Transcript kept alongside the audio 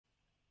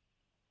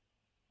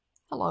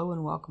Hello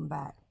and welcome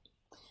back.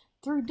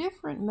 Through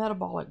different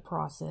metabolic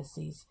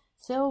processes,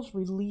 cells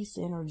release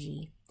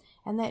energy,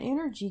 and that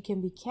energy can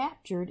be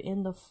captured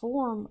in the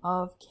form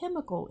of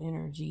chemical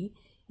energy,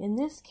 in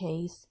this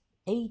case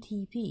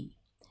ATP.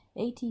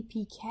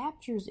 ATP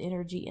captures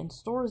energy and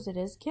stores it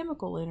as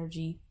chemical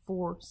energy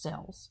for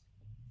cells.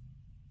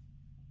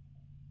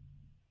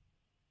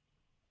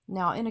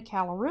 Now, in a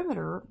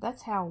calorimeter,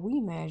 that's how we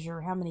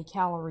measure how many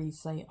calories,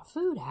 say, a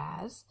food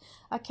has.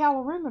 A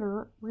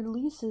calorimeter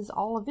releases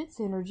all of its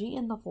energy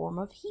in the form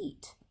of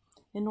heat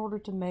in order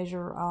to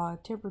measure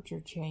temperature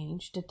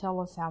change to tell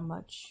us how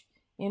much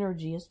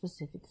energy a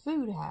specific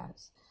food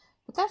has.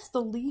 But that's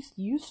the least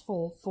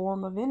useful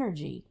form of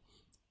energy.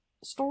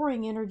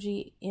 Storing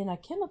energy in a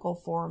chemical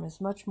form is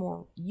much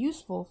more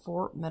useful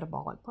for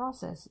metabolic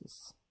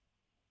processes.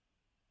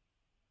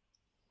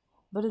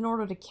 But in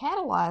order to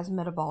catalyze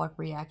metabolic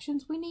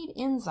reactions, we need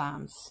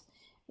enzymes.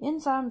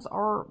 Enzymes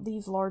are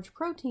these large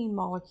protein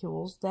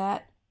molecules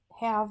that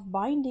have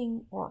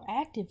binding or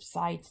active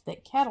sites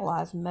that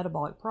catalyze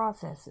metabolic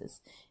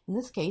processes. In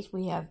this case,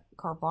 we have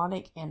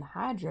carbonic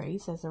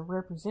anhydrase as a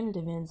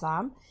representative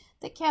enzyme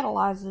that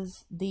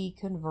catalyzes the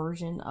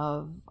conversion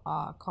of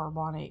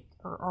carbonic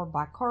or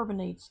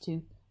bicarbonates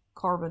to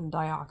carbon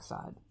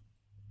dioxide.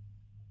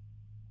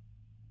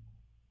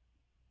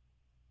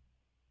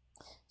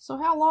 So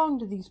how long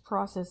do these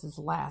processes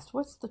last?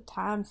 What's the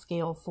time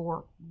scale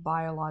for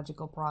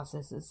biological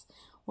processes?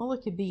 Well,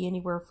 it could be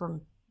anywhere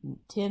from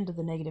 10 to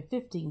the negative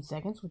 15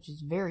 seconds, which is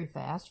very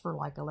fast for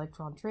like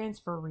electron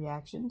transfer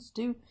reactions,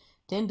 to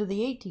 10 to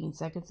the 18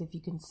 seconds if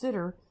you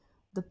consider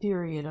the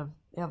period of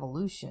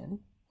evolution.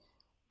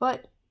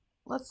 But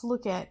let's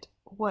look at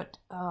what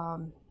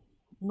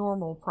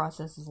normal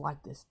processes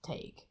like this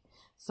take.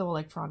 So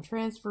electron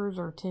transfers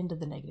are 10 to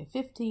the negative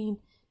 15.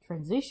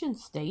 Transition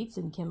states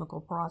in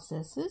chemical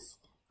processes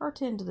are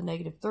 10 to the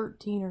negative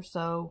 13 or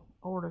so,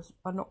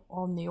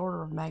 on the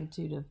order of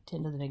magnitude of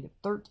 10 to the negative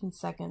 13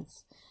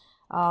 seconds.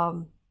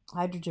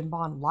 Hydrogen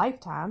bond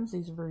lifetimes,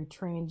 these are very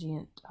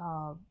transient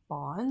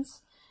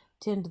bonds,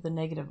 10 to the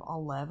negative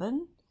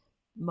 11.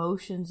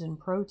 Motions in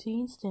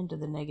proteins, 10 to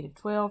the negative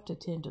 12 to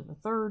 10 to the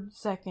third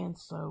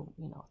seconds, so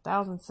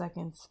 1,000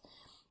 seconds.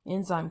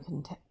 Enzyme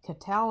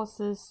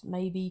catalysis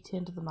may be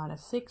 10 to the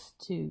minus 6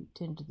 to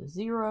 10 to the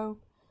 0.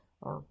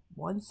 Or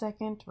 1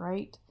 second,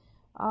 right?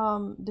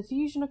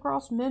 Diffusion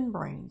across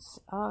membranes,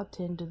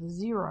 10 to the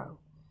 0.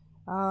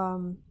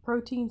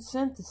 Protein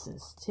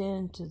synthesis,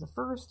 10 to the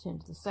first, 10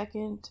 to the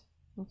second.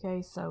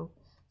 Okay, so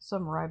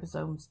some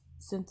ribosomes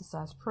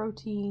synthesize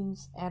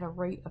proteins at a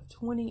rate of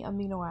 20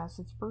 amino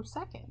acids per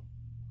second.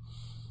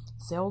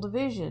 Cell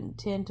division,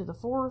 10 to the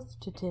 4th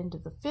to 10 to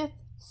the 5th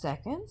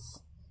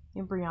seconds.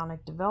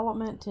 Embryonic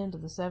development, 10 to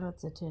the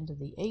 7th to 10 to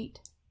the 8th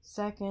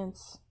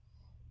seconds.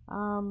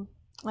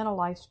 And a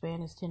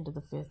lifespan is 10 to the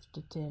 5th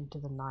to 10 to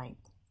the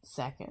 9th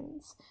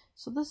seconds.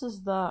 So this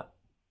is the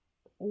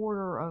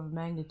order of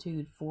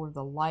magnitude for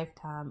the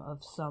lifetime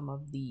of some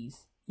of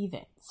these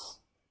events.